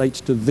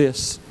relates to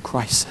this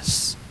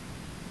crisis.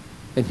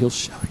 And he'll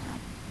show you.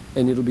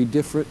 And it'll be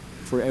different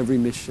for every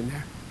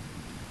missionary.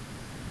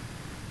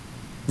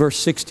 Verse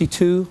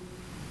 62,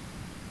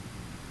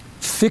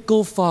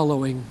 fickle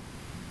following,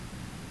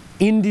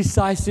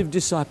 indecisive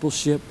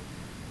discipleship.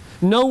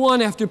 No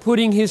one, after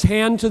putting his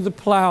hand to the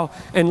plow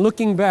and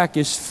looking back,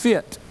 is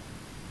fit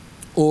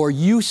or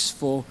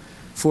useful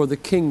for the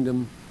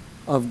kingdom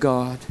of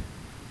God.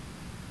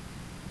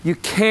 You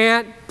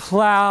can't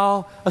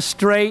plow a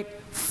straight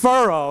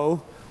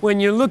furrow when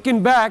you're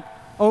looking back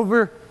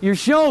over your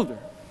shoulder.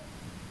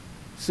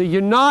 So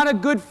you're not a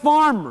good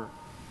farmer.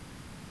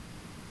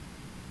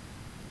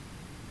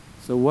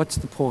 So what's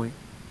the point?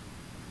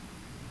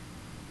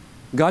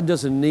 God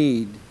doesn't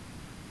need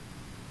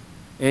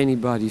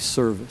anybody's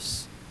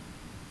service.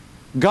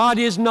 God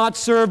is not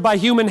served by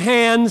human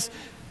hands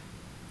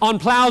on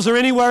plows or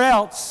anywhere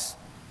else.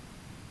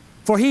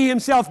 For he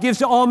himself gives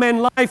to all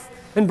men life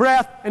and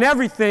breath and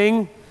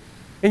everything,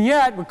 and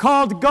yet we're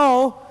called to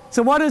go.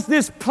 So what does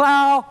this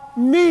plow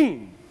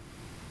mean?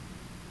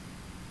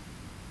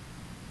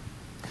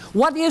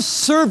 What is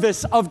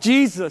service of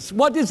Jesus?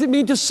 What does it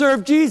mean to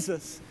serve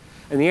Jesus?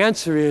 And the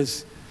answer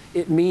is,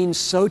 it means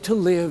so to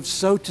live,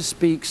 so to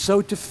speak,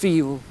 so to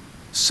feel,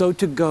 so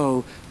to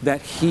go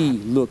that he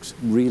looks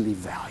really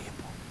valuable.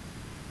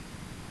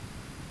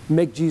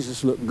 Make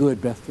Jesus look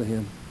good,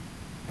 Bethlehem.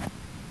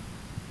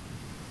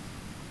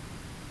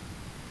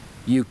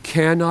 You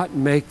cannot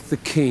make the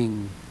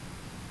king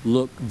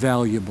look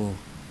valuable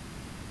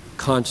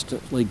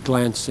constantly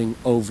glancing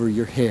over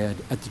your head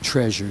at the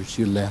treasures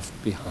you left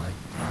behind.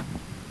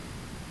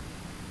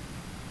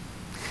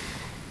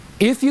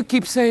 If you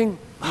keep saying,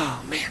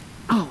 oh man,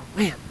 oh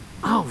man,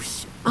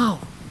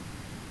 oh,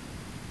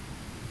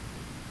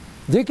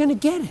 they're going to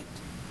get it.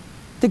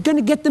 They're going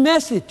to get the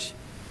message.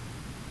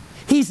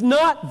 He's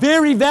not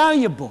very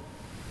valuable.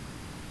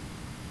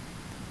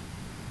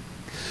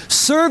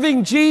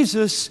 Serving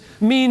Jesus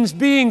means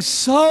being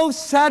so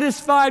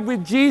satisfied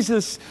with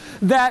Jesus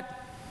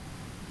that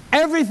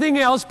everything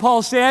else,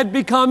 Paul said,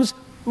 becomes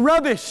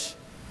rubbish.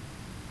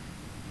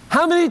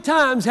 How many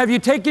times have you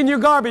taken your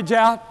garbage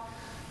out,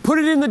 put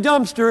it in the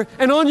dumpster,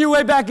 and on your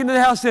way back into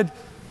the house said,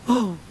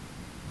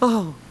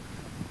 oh,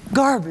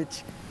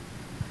 garbage.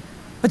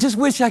 I just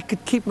wish I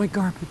could keep my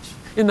garbage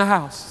in the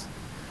house.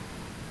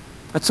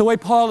 That's the way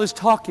Paul is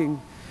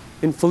talking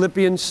in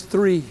Philippians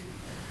 3.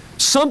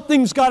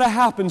 Something's got to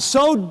happen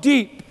so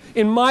deep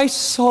in my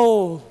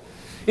soul,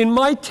 in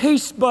my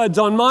taste buds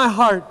on my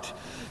heart,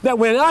 that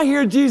when I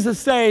hear Jesus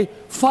say,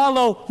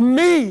 follow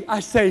me, I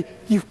say,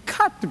 you've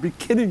got to be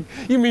kidding.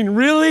 You mean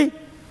really?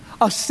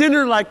 A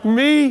sinner like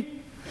me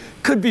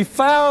could be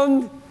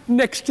found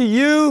next to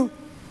you,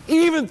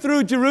 even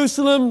through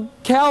Jerusalem,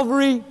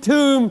 Calvary,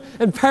 tomb,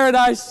 and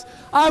paradise?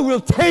 I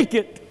will take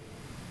it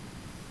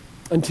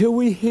until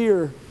we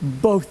hear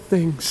both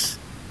things.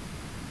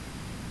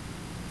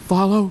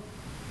 Follow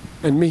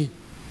and me.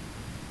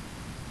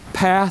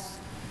 Path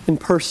and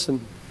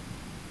person.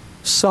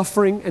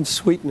 Suffering and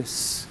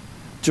sweetness.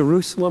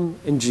 Jerusalem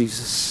and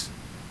Jesus.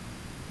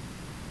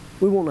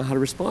 We won't know how to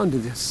respond to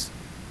this.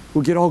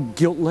 We'll get all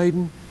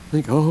guilt-laden.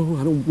 Think, oh,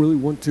 I don't really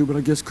want to, but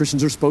I guess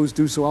Christians are supposed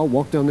to, so I'll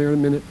walk down there in a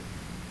minute.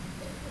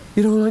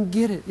 You don't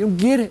get it. You don't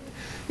get it.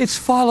 It's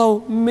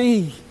follow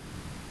me.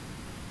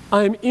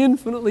 I am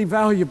infinitely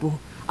valuable.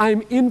 I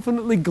am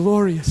infinitely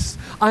glorious.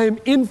 I am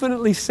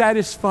infinitely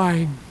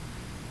satisfying.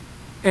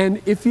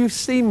 And if you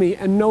see me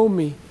and know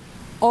me,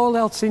 all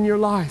else in your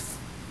life,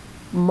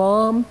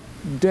 mom,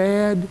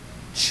 dad,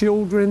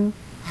 children,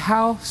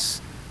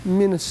 house,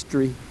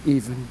 ministry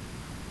even,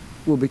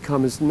 will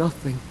become as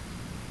nothing.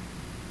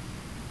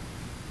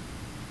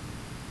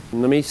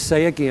 And let me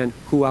say again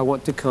who I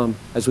want to come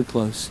as we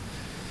close.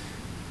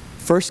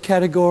 First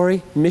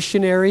category,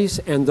 missionaries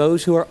and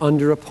those who are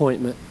under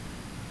appointment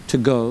to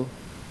go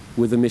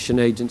with a mission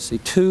agency.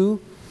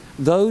 2,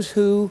 those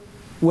who,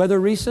 whether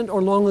recent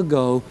or long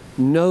ago,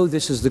 know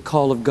this is the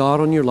call of God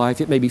on your life.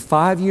 It may be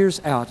 5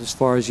 years out as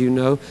far as you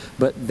know,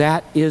 but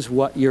that is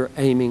what you're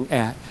aiming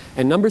at.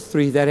 And number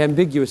 3, that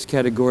ambiguous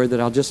category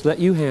that I'll just let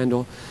you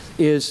handle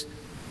is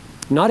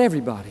not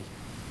everybody.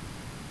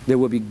 There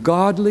will be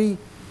godly,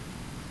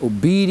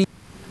 obedient,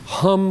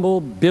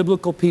 humble,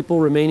 biblical people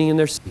remaining in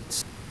their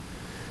seats.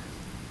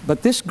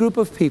 But this group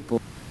of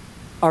people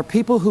are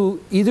people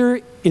who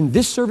either in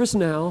this service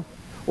now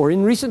or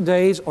in recent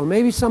days or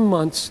maybe some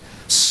months,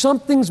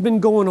 something's been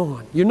going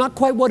on. You're not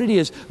quite what it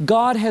is.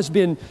 God has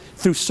been,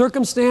 through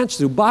circumstance,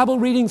 through Bible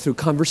reading, through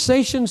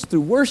conversations,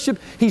 through worship,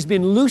 He's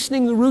been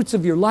loosening the roots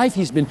of your life.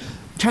 He's been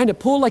trying to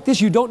pull like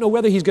this. You don't know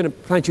whether He's going to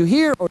plant you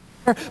here or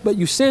there, but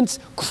you sense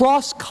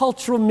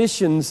cross-cultural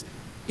missions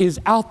is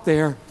out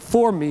there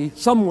for me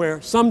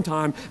somewhere,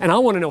 sometime, and I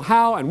want to know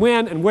how and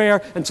when and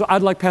where, and so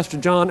I'd like Pastor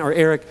John or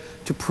Eric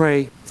to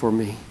pray for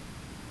me.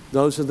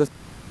 Those are the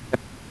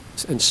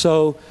things. And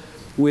so,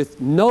 with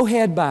no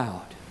head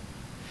bowed,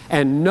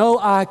 and no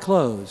eye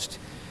closed,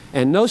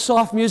 and no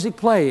soft music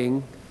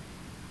playing,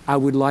 I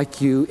would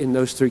like you in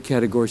those 3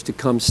 categories to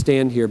come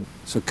stand here.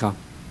 So come.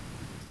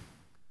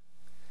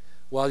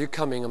 While you're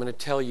coming, I'm going to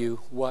tell you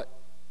what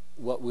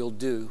we'll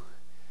do.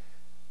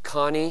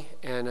 Connie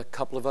and a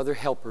couple of other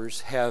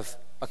helpers have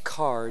a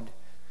card.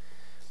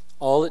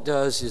 All it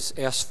does is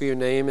ask for your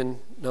name and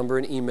number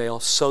and email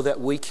so that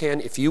we can,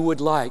 if you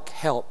would like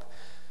help,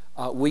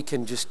 we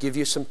can just give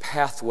you some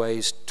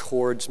pathways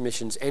towards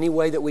missions. Any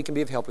way that we can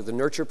be of help with the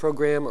nurture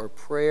program or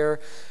prayer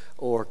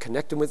or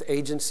connecting with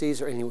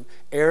agencies or anything.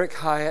 Eric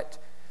Hyatt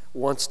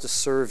wants to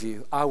serve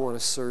you. I want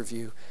to serve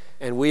you.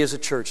 And we as a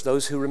church,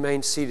 those who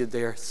remain seated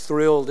there,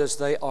 thrilled as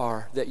they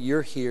are that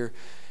you're here,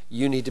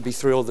 you need to be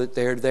thrilled that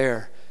they're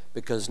there,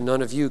 because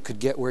none of you could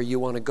get where you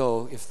want to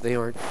go if they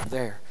aren't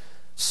there.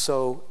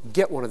 So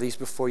get one of these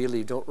before you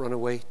leave. Don't run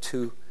away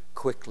too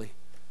quickly.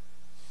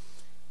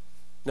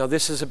 Now,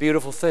 this is a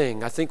beautiful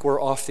thing. I think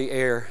we're off the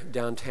air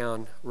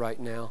downtown right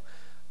now.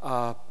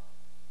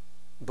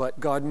 But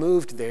God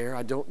moved there.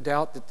 I don't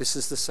doubt that this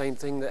is the same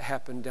thing that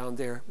happened down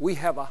there. We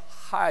have a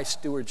high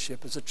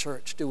stewardship as a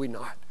church, do we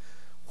not?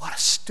 What a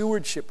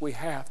stewardship we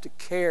have to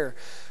care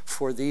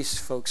for these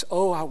folks.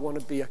 Oh, I want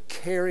to be a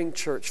caring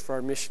church for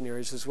our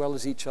missionaries as well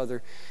as each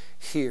other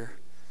here.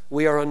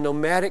 We are a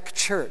nomadic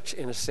church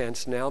in a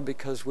sense now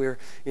because we're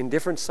in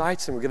different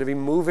sites and we're going to be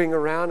moving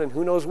around and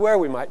who knows where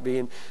we might be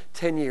in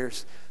 10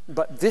 years.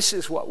 But this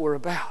is what we're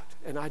about.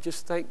 And I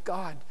just thank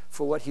God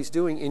for what He's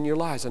doing in your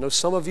lives. I know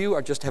some of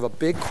you just have a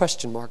big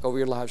question mark over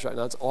your lives right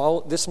now. That's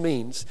all this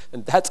means,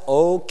 and that's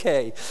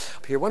okay.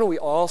 Here, why don't we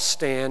all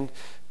stand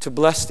to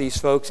bless these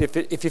folks.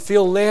 If you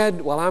feel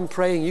led while I'm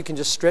praying, you can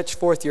just stretch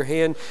forth your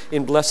hand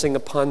in blessing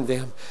upon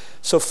them.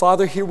 So,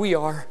 Father, here we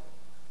are.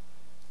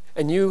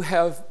 And you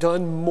have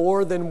done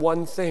more than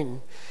one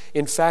thing.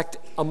 In fact,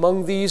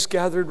 among these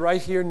gathered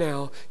right here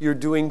now, you're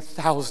doing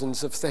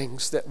thousands of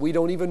things that we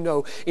don't even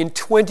know. In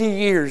 20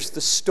 years,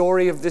 the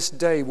story of this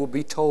day will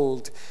be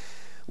told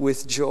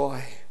with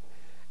joy.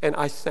 And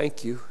I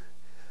thank you.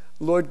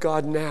 Lord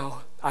God,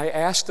 now I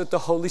ask that the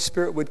Holy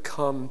Spirit would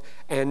come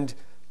and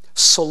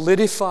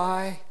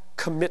solidify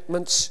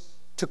commitments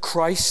to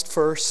Christ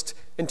first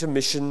and to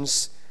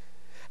missions.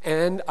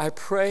 And I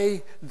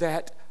pray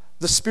that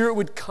the Spirit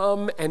would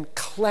come and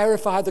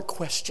clarify the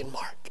question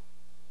mark,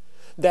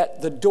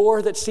 that the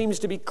door that seems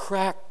to be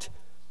cracked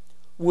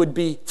would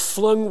be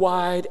flung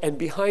wide, and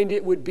behind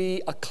it would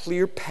be a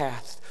clear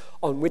path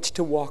on which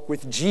to walk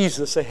with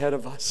Jesus ahead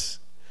of us.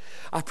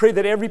 I pray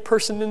that every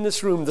person in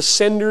this room, the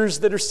senders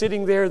that are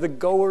sitting there, the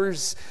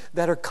goers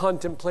that are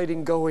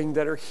contemplating going,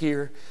 that are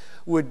here,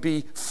 would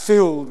be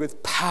filled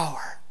with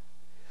power.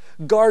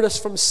 Guard us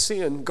from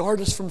sin.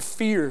 Guard us from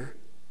fear.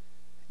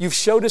 You've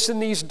showed us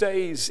in these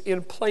days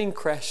in plane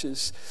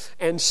crashes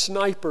and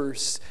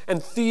snipers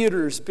and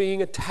theaters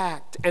being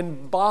attacked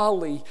and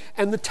Bali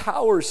and the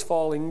towers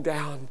falling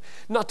down,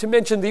 not to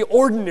mention the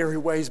ordinary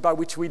ways by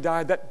which we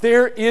die, that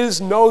there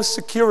is no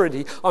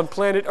security on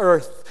planet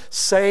Earth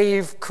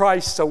save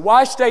Christ. So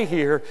why stay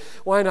here?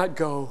 Why not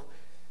go?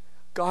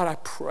 God, I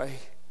pray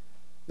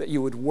that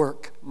you would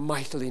work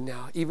mightily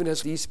now, even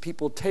as these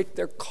people take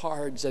their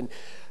cards and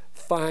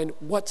find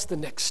what's the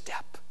next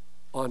step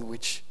on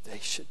which they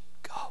should